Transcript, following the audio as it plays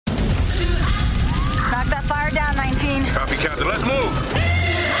Captain. Let's move.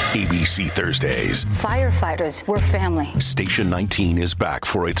 ABC Thursdays. Firefighters, we're family. Station 19 is back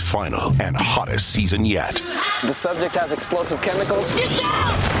for its final and hottest season yet. The subject has explosive chemicals.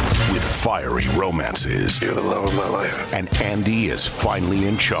 With fiery romances. You're the love of my life. And Andy is finally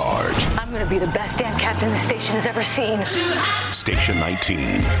in charge. I'm going to be the best damn captain the station has ever seen. Station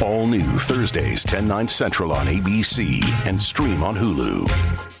 19. All new Thursdays, 10/9 Central on ABC and stream on Hulu.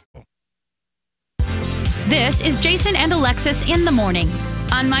 This is Jason and Alexis in the morning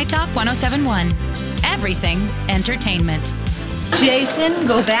on My Talk 107.1. Everything entertainment. Jason,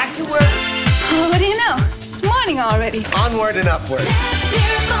 go back to work. Oh, what do you know? It's morning already. Onward and upward. Let's hear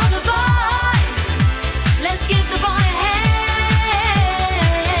it for the boy. Let's give the boy a hand.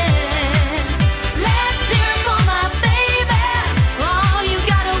 Let's hear it for my baby. Oh, you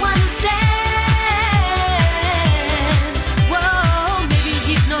gotta understand. Whoa, maybe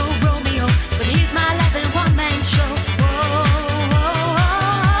he's no Romeo, but he's my life and one-man show. Whoa,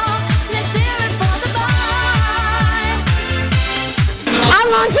 let's hear it for the boy. I'm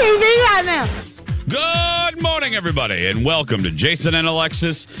on TV right now. Good morning, everybody, and welcome to Jason and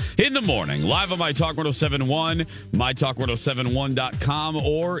Alexis in the morning, live on My Talk 107.1, mytalk1071.com,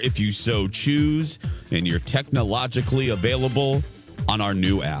 or if you so choose, and you're technologically available on our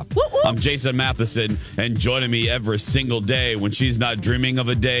new app. I'm Jason Matheson, and joining me every single day when she's not dreaming of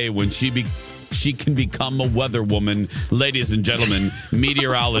a day when she can become a weather woman, ladies and gentlemen,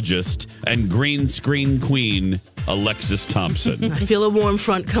 meteorologist and green screen queen, Alexis Thompson. I feel a warm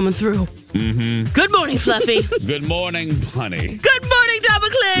front coming through. Mm-hmm. Good morning, Fluffy. Good morning, honey. Good morning,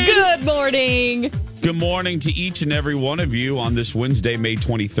 Damocles. Good morning. Good morning to each and every one of you on this Wednesday, May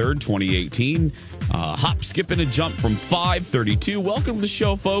 23rd, 2018. Hop, skip, and a jump from 5:32. Welcome to the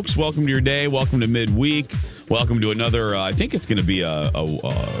show, folks. Welcome to your day. Welcome to midweek. Welcome to another, I think it's going to be a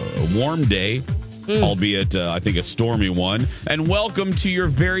warm day, albeit, I think, a stormy one. And welcome to your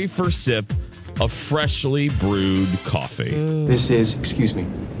very first sip of freshly brewed coffee. This is, excuse me,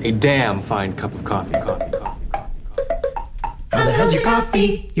 a damn fine cup of coffee. How the hell's your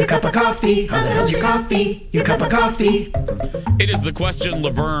coffee? Your cup of coffee? How the hell's your coffee? Your cup of coffee? It is the question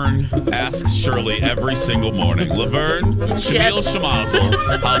Laverne asks Shirley every single morning. Laverne, Shamil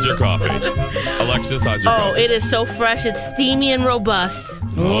Shamazel, how's your coffee? Alexis, how's your coffee? Oh, it is so fresh. It's steamy and robust.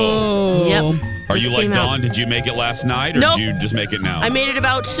 Oh. Yep. Are you Just like came out. Dawn? Did you make it last night, or Nope. did you just make it now? I made it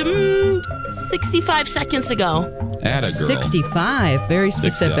about 65 seconds ago. Atta girl. 65. Very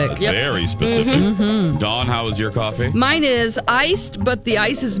specific. Yep. Very specific. Mm-hmm. Dawn, how was your coffee? Mine is iced, but the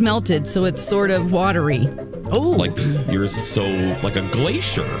ice is melted, so it's sort of watery. Oh, Like yours is so like a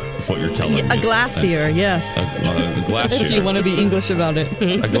glacier is what you're telling me. A glacier, yes. A glacier. If you want to be English about it.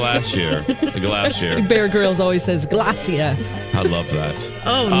 A glacier. A glacier. Bear Grylls always says glacier. I love that.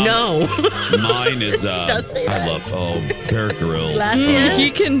 oh no. Mine is does say that. I love Bear Grylls. Glacier. He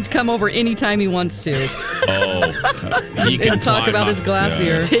can come over anytime he wants to He can and talk climb about my- his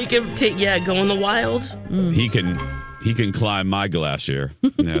glacier. Go in the wild. Yeah. He can climb my glacier.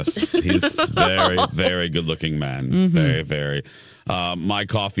 Yes, he's very, very good-looking man. Mm-hmm. Very, very. My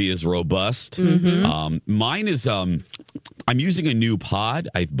coffee is robust. Mm-hmm. Mine is. I'm using a new pod.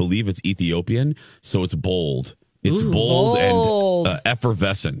 I believe it's Ethiopian, so it's bold. It's bold and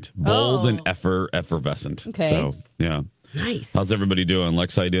effervescent. Bold and effervescent. Okay. So yeah. Nice. How's everybody doing?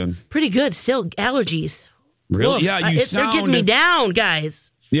 Lex, how you doing? Pretty good. Still allergies. Really? Oof. Yeah, They're getting me down,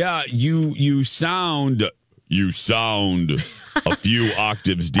 guys. Yeah, you sound a few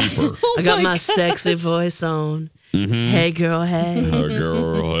octaves deeper. I got my sexy voice on. Mm-hmm. Hey, girl, hey. Hey,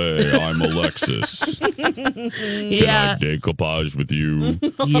 girl, hey, I'm Alexis. Can I decoupage with you?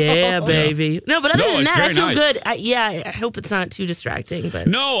 Yeah, baby. No, but other than it's that, I very feel nice. good. I hope it's not too distracting. But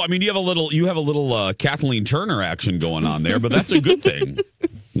No, I mean you have a little Kathleen Turner action going on there, but that's a good thing.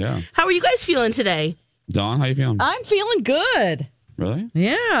 Yeah. how are you guys feeling today? Don, how you feeling? I'm feeling good. Really?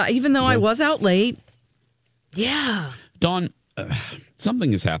 Yeah, even though I was out late. Yeah. Don,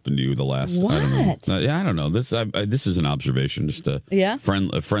 something has happened to you the last. What? I don't know. This is an observation, just a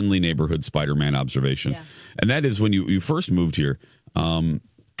friendly neighborhood Spider-Man observation, and that is when you first moved here,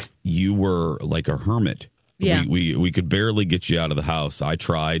 you were like a hermit. Yeah. We could barely get you out of the house. I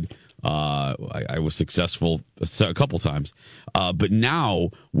tried. I was successful a couple times, but now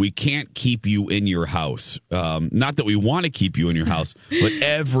we can't keep you in your house. Not that we want to keep you in your house, but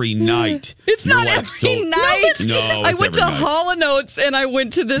every night. It's not every night. No, I went to Hall & Oates and I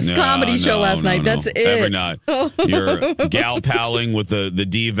went to this comedy show last night. That's it. Every night. You're gal palling with the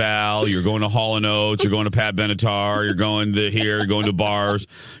D-Val. You're going to Hall & Oates. You're going to Pat Benatar. You're going to here. You're going to bars.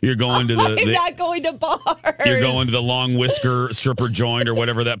 You're going to I'm not going to bars. You're going to the Long Whisker stripper joint or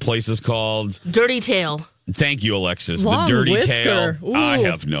whatever that place is called. Dirty Tail. Thank you, Alexis. Long the dirty whisker. tail. I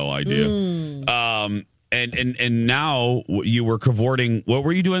have no idea. And now you were cavorting. What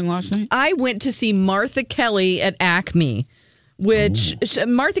were you doing last night? I went to see Martha Kelly at Acme, which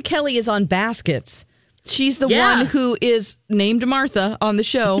Martha Kelly is on Baskets. She's the one who is named Martha on the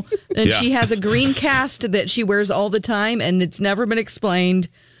show, and she has a green cast that she wears all the time, and it's never been explained.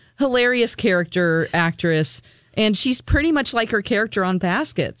 Hilarious character actress, and she's pretty much like her character on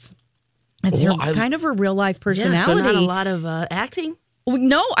Baskets. It's kind of her real life personality. Yeah, so not a lot of acting.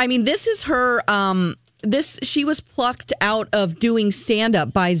 No, I mean this is her. She was plucked out of doing stand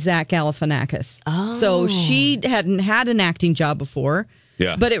up by Zach Galifianakis. Oh, so she hadn't had an acting job before.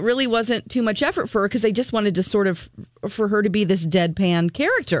 Yeah. But it really wasn't too much effort for her because they just wanted to sort of for her to be this deadpan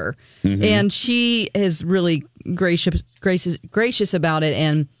character. Mm-hmm. And she is really gracious about it.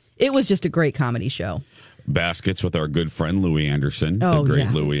 And it was just a great comedy show. Baskets with our good friend Louis Anderson, the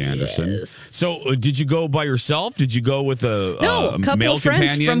great Louis Anderson. Yes. So, did you go by yourself? Did you go with a couple male of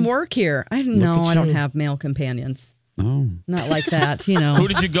friends companion? from work here? I don't have male companions. Oh, not like that. You know. Who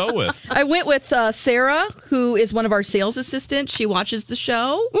did you go with? I went with Sarah, who is one of our sales assistants. She watches the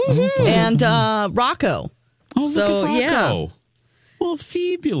show, and Rocco. Oh, so look at Rocco. Yeah. Well,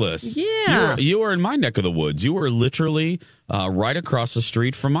 fabulous. Yeah. You were in my neck of the woods. You were literally right across the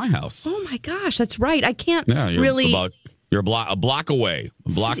street from my house. Oh, my gosh. That's right. I can't you're really... You're a block away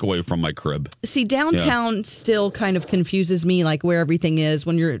from my crib. See, downtown still kind of confuses me, like where everything is.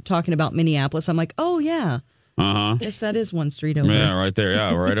 When you're talking about Minneapolis, I'm like, oh, yeah. Uh-huh. Yes, that is one street over there. Yeah, right there.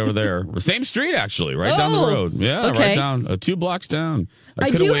 Yeah, right over there. Same street, actually, right down the road. Yeah, okay. Right down, 2 blocks down.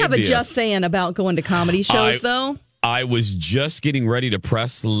 I do have a just saying about going to comedy shows, though. I was just getting ready to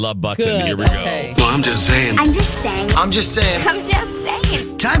press the button. Good. Here we go. Well, I'm just saying. I'm just saying. I'm just saying. I'm just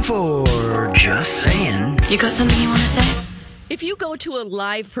saying. Time for Just Saying. You got something you want to say? If you go to a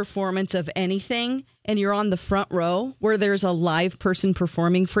live performance of anything and you're on the front row where there's a live person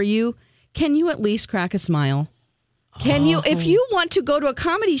performing for you, can you at least crack a smile? Can you, if you want to go to a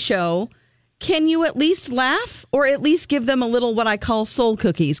comedy show, can you at least laugh or at least give them a little what I call soul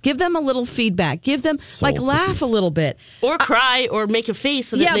cookies? Give them a little feedback. Give them, laugh a little bit. Or cry or make a face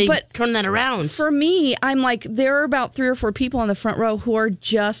so that they turn that around. For me, I'm like, there are about 3 or 4 people on the front row who are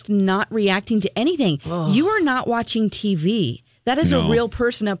just not reacting to anything. Oh. You are not watching TV. That is a real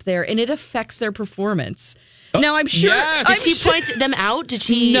person up there, and it affects their performance. Now, I'm sure... Yes. Did she point them out? Did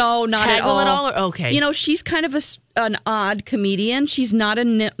she No, not at all. Okay. You know, she's kind of an odd comedian. She's not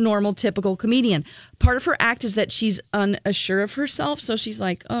a normal, typical comedian. Part of her act is that she's unsure of herself. So she's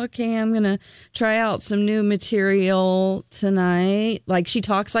like, okay, I'm going to try out some new material tonight. Like, she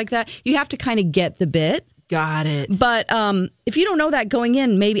talks like that. You have to kind of get the bit. Got it. But if you don't know that going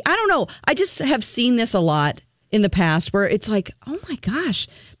in, maybe... I don't know. I just have seen this a lot in the past where it's like, oh my gosh,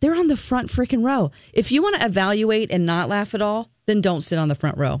 they're on the front freaking row. If you want to evaluate and not laugh at all, then don't sit on the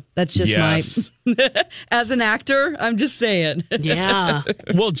front row. That's just my... As an actor, I'm just saying. Yeah.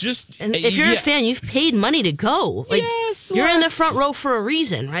 Well, just... And if you're a fan, you've paid money to go. Like, you're in the front row for a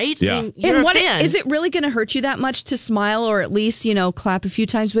reason, right? Yeah. I mean, you're a fan. Is it really going to hurt you that much to smile or at least, clap a few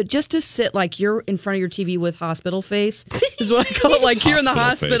times? But just to sit like you're in front of your TV with hospital face is what I call it. Like you're in the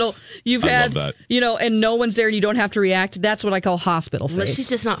hospital. You've had, and no one's there and you don't have to react. That's what I call hospital face. But she's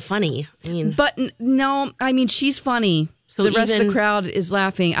just not funny. But no, I mean, she's funny. So the rest of the crowd is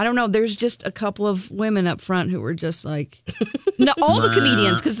laughing. I don't know. There's just a couple of women up front who were just like, no, all the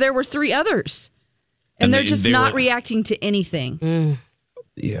comedians, because there were 3 others. And they're just not reacting to anything.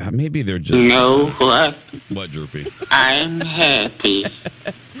 Yeah, maybe they're just... No, what? What, Droopy? I'm happy.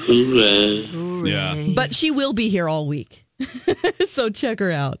 Hooray. Yeah. But she will be here all week. So check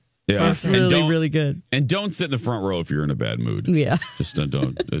her out. Yeah. It's really, really good. And don't sit in the front row if you're in a bad mood. Yeah. Just don't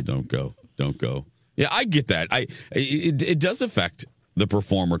go. Don't go. Yeah, I get that. It does affect the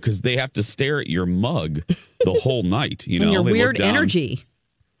performer because they have to stare at your mug the whole night. And your weird energy.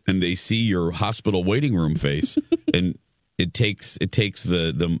 And they see your hospital waiting room face, and it takes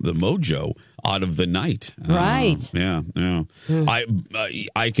the mojo out of the night. Right. Yeah.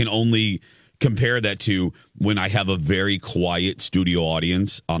 I can only compare that to when I have a very quiet studio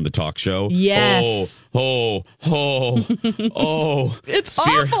audience on the talk show. Yes. Oh. It's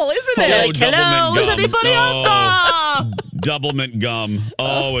awful, isn't it? Like, hello, is anybody out there? Doublemint gum.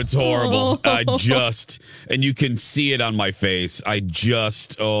 Oh, it's horrible. And you can see it on my face. And you're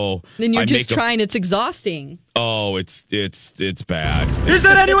just trying. It's exhausting. Oh, it's bad. Is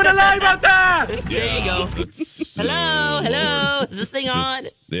there anyone alive out there? There you go. Hello. Is this thing on?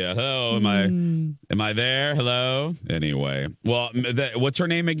 Yeah. Hello. Am I there? Hello. Anyway. Well, what's her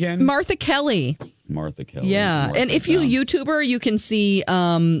name again? Martha Kelly. Martha Kelly. Yeah, Martha and if you YouTube her, you can see,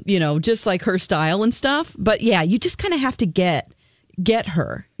 just like her style and stuff. But yeah, you just kind of have to get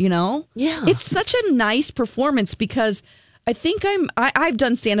her. Yeah, it's such a nice performance because I think I've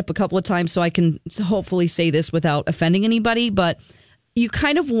done stand up a couple of times, so I can hopefully say this without offending anybody. But you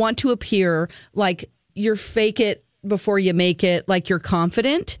kind of want to appear like you're fake it before you make it, like you're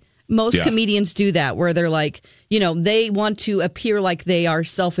confident. Most comedians do that, where they're like, they want to appear like they are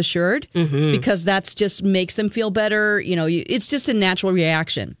self-assured because that's just makes them feel better. It's just a natural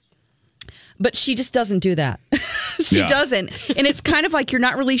reaction. But she just doesn't do that. She doesn't. And it's kind of like you're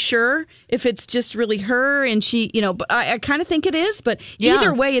not really sure if it's just really her and she, but I kind of think it is. But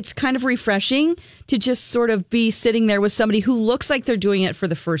either way, it's kind of refreshing to just sort of be sitting there with somebody who looks like they're doing it for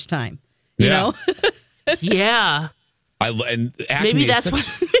the first time. You know? Yeah. Maybe that's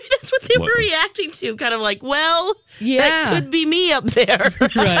what they were reacting to. Kind of like, well, that could be me up there.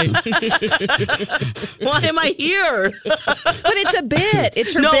 Right. Why am I here? But it's a bit.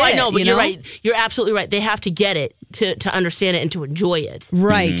 It's her bit. No, I know, but you're right. You're absolutely right. They have to get it to understand it and to enjoy it.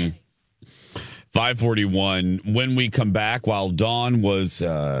 Right. 5:41. When we come back, while Dawn was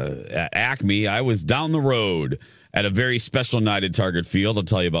at Acme, I was down the road at a very special night at Target Field. I'll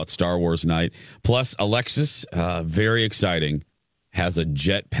tell you about Star Wars night. Plus, Alexis, very exciting, has a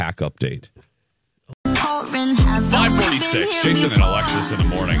jetpack update. 5:46. Jason and Alexis in the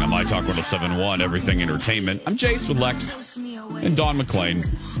morning on My Talk 107.1, Everything Entertainment. I'm Jace with Lex and Dawn McClain.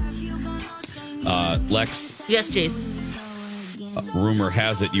 Lex. Yes, Jace. Rumor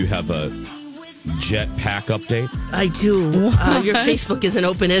has it you have a jetpack update. I do. Your Facebook isn't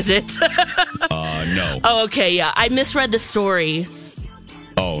open, is it? No. Oh, okay, yeah. I misread the story.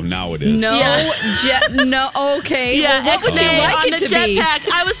 Oh, now it is. No, no. Okay. Yeah, well, what would you like on it the to be? jetpack.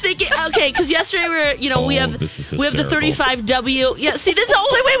 I was thinking, okay, because yesterday we have the 35W. Yeah, see, that's the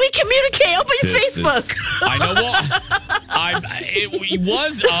only way we communicate. Open your Facebook. I know. Well, it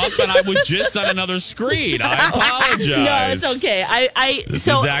was up, and I was just on another screen. I apologize. No, it's okay. This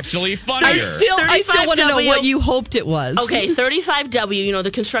is actually funnier. I still want to know what you hoped it was. Okay, 35W. The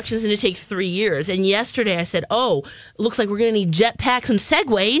construction's going to take 3 years, and yesterday I said, "Oh, looks like we're going to need jetpacks and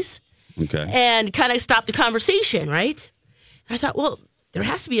segways." Okay. And kind of stop the conversation, right? And I thought, well, there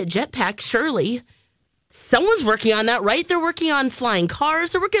has to be a jetpack, surely. Someone's working on that, right? They're working on flying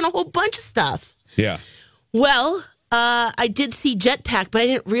cars. They're working on a whole bunch of stuff. Yeah. Well, I did see jetpack, but I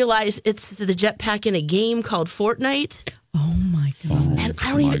didn't realize it's the jetpack in a game called Fortnite. Oh, my God. And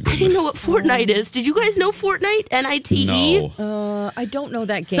I didn't know what Fortnite is. Did you guys know Fortnite? NITE? No. I don't know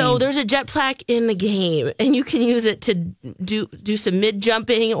that game. So there's a jetpack in the game, and you can use it to do some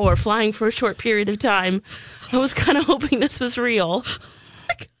mid-jumping or flying for a short period of time. I was kind of hoping this was real.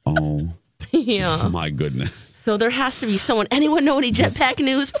 Oh. Yeah. My goodness. So there has to be someone. Anyone know any jetpack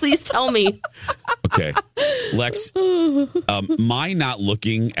news? Please tell me. Okay. Lex, my not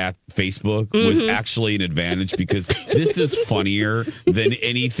looking at Facebook was actually an advantage because this is funnier than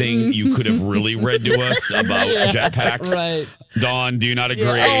anything you could have really read to us about jetpacks. Right. Dawn, do you not agree?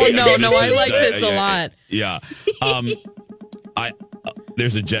 Yeah. Oh, no, I like this a lot. Yeah.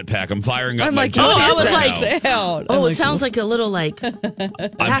 There's a jetpack. I'm firing up my like, jetpack. I was right like, now. it sounds like a little like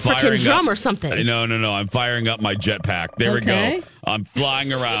African drum or something. No. I'm firing up my jetpack. There we go. I'm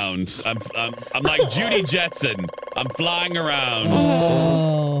flying around. I'm like Judy Jetson. I'm flying around.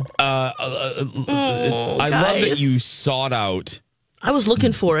 Oh. I love that you sought out. I was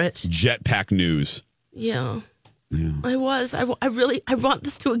looking for it. Jetpack news. Yeah. I was. I want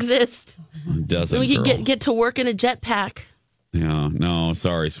this to exist. It doesn't. So we can get to work in a jetpack. Yeah, no,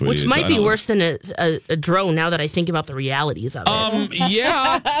 sorry, sweetie. Which might be worse than a drone now that I think about the realities of it.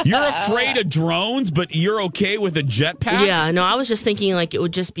 Yeah. You're afraid of drones, but you're okay with a jetpack? Yeah, no, I was just thinking like it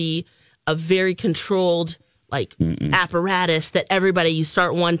would just be a very controlled apparatus that you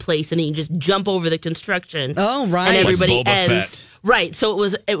start one place and then you just jump over the construction. Oh, right. And everybody like ends. Right. So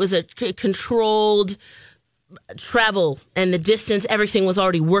it was a controlled travel and the distance, everything was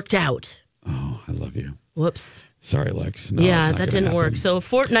already worked out. Oh, I love you. Whoops. Sorry, Lex. No, yeah, that didn't work. So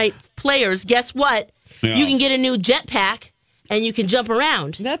Fortnite players, guess what? Yeah. You can get a new jetpack and you can jump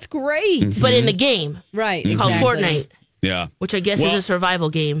around. That's great. But in the game. Right. Called Exactly. Fortnite. Yeah. Which I guess is a survival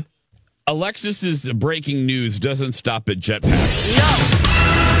game. Alexis's breaking news doesn't stop at jetpacks. No.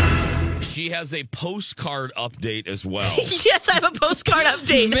 She has a postcard update as well. Yes, I have a postcard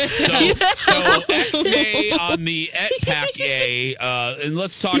update. So X-Day on the Etpack A, and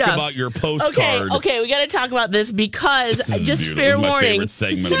let's talk about your postcard. Okay, we got to talk about this because just beautiful. fair This is my warning. favorite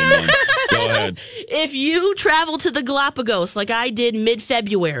segment of the month. Go ahead. If you travel to the Galapagos like I did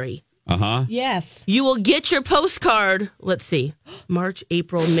mid-February, yes, you will get your postcard. Let's see, March,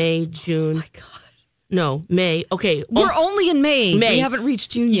 April, May, June. Oh my God. No, May. Okay. We're only in May. May. We haven't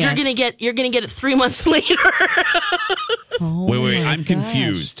reached June yet. You're gonna get it 3 months later. Wait, I'm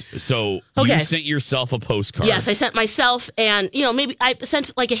confused. So you sent yourself a postcard. Yes, I sent myself, and maybe I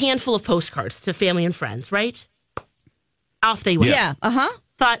sent like a handful of postcards to family and friends. Right? Off they went. Yeah.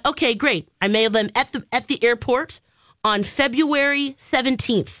 Thought, okay, great. I mailed them at the airport on February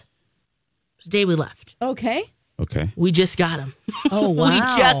 17th. The day we left. Okay. We just got them. Oh wow. We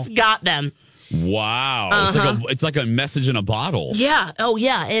just got them. Wow. It's like a message in a bottle. Yeah. Oh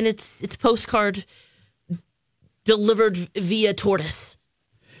yeah, and it's postcard delivered via tortoise.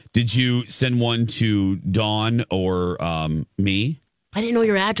 Did you send one to Dawn or me? I didn't know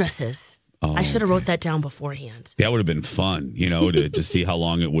your addresses. Oh, I should have wrote that down beforehand. That would have been fun, to see how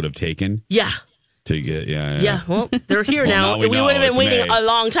long it would have taken. Yeah. To get, Yeah, well, they're here Well, now. now we know would have been it's waiting May. a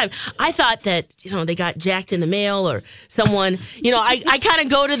long time. I thought that, they got jacked in the mail or someone, I kind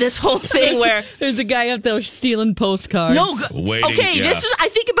of go to this whole thing where. There's a guy up there stealing postcards. No, Waiting, okay, yeah. I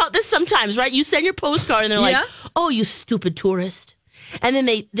think about this sometimes, right? You send your postcard and they're like, oh, you stupid tourist. And then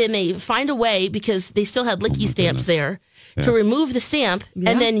they find a way, because they still had licky stamps there, to remove the stamp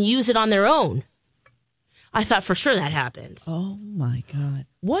and then use it on their own. I thought for sure that happened. Oh my God.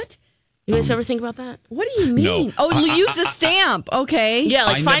 What? You guys ever think about that? What do you mean? No. Oh, you use a stamp. Okay. Yeah,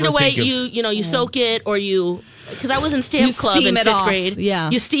 like I find a never way. think of- You soak it, or because I was in stamp You club steam in it 5th off. grade. Yeah.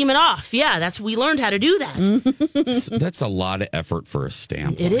 You steam it off. Yeah, we learned how to do that. That's a lot of effort for a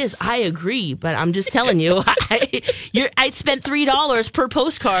stamp. It is. I agree, but I'm just telling you, I spent $3 per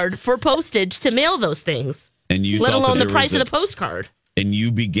postcard for postage to mail those things. And you let thought alone that the there price was of the postcard. And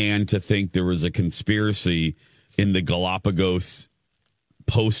you began to think there was a conspiracy in the Galapagos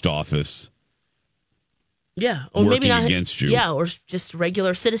post office. Yeah, or working maybe not against you. Yeah, or just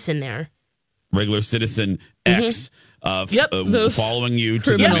regular citizen there. Regular citizen X Those following you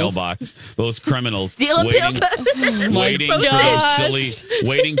to the mailbox. Those criminals Stealing waiting for gosh.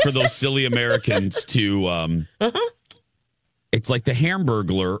 waiting for those silly Americans to. It's like the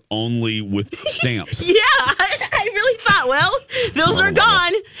Hamburglar, only with stamps. Yeah, I really thought, well, those are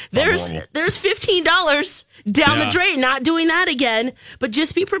gone. There's $15 down the drain. Not doing that again. But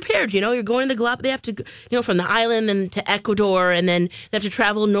just be prepared. You're going to the Galapagos. They have to, from the island and to Ecuador, and then they have to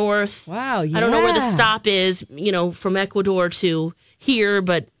travel north. Wow, yeah. I don't know where the stop is, from Ecuador to here,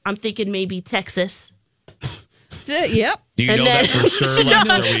 but I'm thinking maybe Texas. Yep. Do you know that for sure?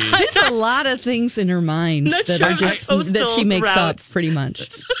 There's a lot of things in her mind that are just that she makes up pretty much.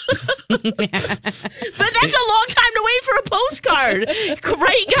 But that's a long time to wait for a postcard,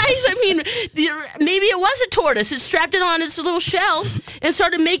 right, guys? I mean, maybe it was a tortoise. It strapped it on its little shell and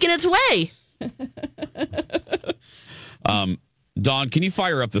started making its way. Dawn, can you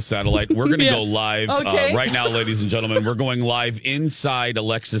fire up the satellite? We're going to go live right now, ladies and gentlemen. We're going live inside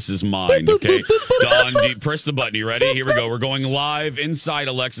Alexis's mind, okay? Dawn, press the button. You ready? Here we go. We're going live inside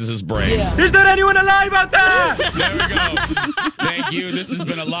Alexis's brain. Yeah. Is there anyone alive out there? There we go. Thank you. This has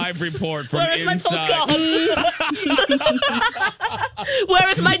been a live report from Where is inside. Where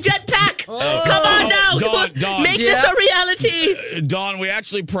is my jetpack? Come on now. Dawn. Make this a reality. Dawn, we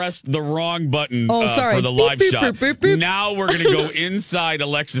actually pressed the wrong button sorry. for the live Beep, beep, shot. beep, beep, beep. Now we're going to go inside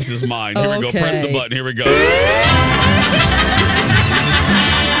Alexis's mind. Here we go. Okay. Press the button. Here we go.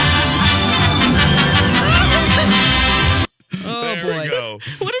 Oh, there boy. we go.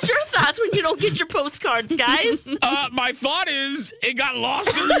 What is your thoughts when you don't get your postcards, guys? My thought is it got lost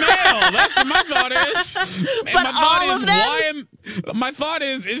in the mail. That's what my thought is. And But my thought all is of them? my thought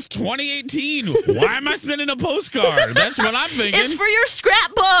is it's 2018. Why am I sending a postcard? That's what I'm thinking. It's for your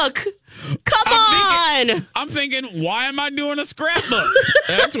scrapbook. Come on. I'm thinking, why am I doing a scrapbook?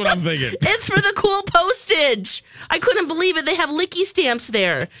 That's what I'm thinking. It's for the cool postage. I couldn't believe it. They have licky stamps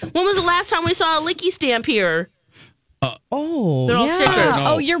there. When was the last time we saw a licky stamp here? Oh, They're all stickers.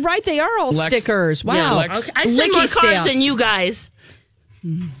 Oh, you're right. They are all stickers. Wow. Yeah, Lex- Okay, I send more Licky cards stamp. than you guys.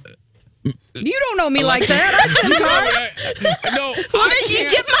 You don't know me like that. I send cards. No, Well, then you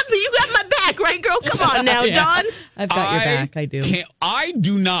got my back, right, girl? Come on now, Dawn. I've got your back. I do. I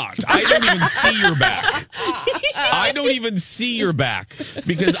do not. I don't even see your back. I don't even see your back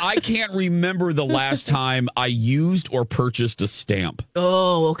because I can't remember the last time I used or purchased a stamp.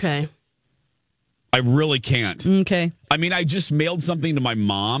 Oh, okay. I really can't. Okay. I mean, I just mailed something to my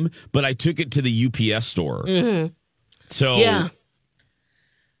mom, but I took it to the UPS store. Mm-hmm. So Yeah.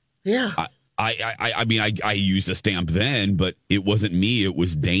 I mean, I used a stamp then, but it wasn't me. It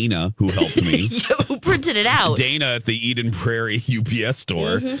was Dana who helped me. Who printed it out? Dana at the Eden Prairie UPS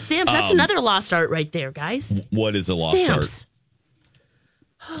store. Mm-hmm. Stamps, that's another lost art right there, guys. What is a lost Stamps.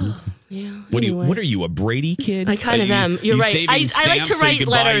 art? Yeah. What are you, a Brady kid? I kind of am. You're right. I like to write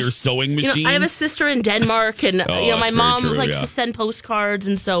letters. Your sewing machine. I have a sister in Denmark, and my mom likes to send postcards,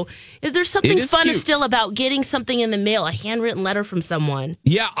 and so there's something fun still about getting something in the mail, a handwritten letter from someone.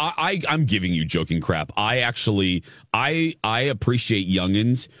 Yeah, I'm giving you joking crap. I appreciate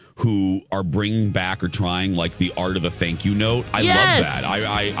youngins who are bringing back or trying like the art of a thank you note. I love that.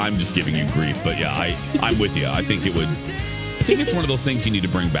 I'm just giving you grief, but yeah, I'm with you. I think it's one of those things you need to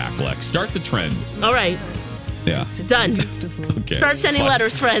bring back, Lex. Start the trend. All right. Yeah. Done. Okay. Start sending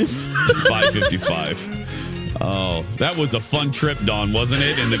letters, friends. 5:55. Oh, that was a fun trip, Dawn, wasn't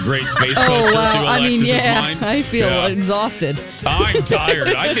it? In the Great Space Coaster. Oh, wow. I mean, mind. I feel exhausted. I'm tired.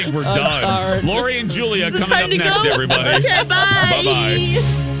 I think we're done. Tired. Lori and Julia coming up next, everybody. Okay, bye.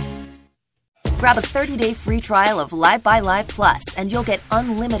 Bye-bye. Grab a 30-day free trial of Live by Live Plus, and you'll get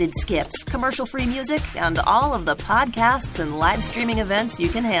unlimited skips, commercial-free music, and all of the podcasts and live streaming events you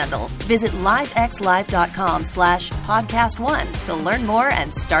can handle. Visit livexlive.com/podcast1 to learn more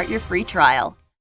and start your free trial.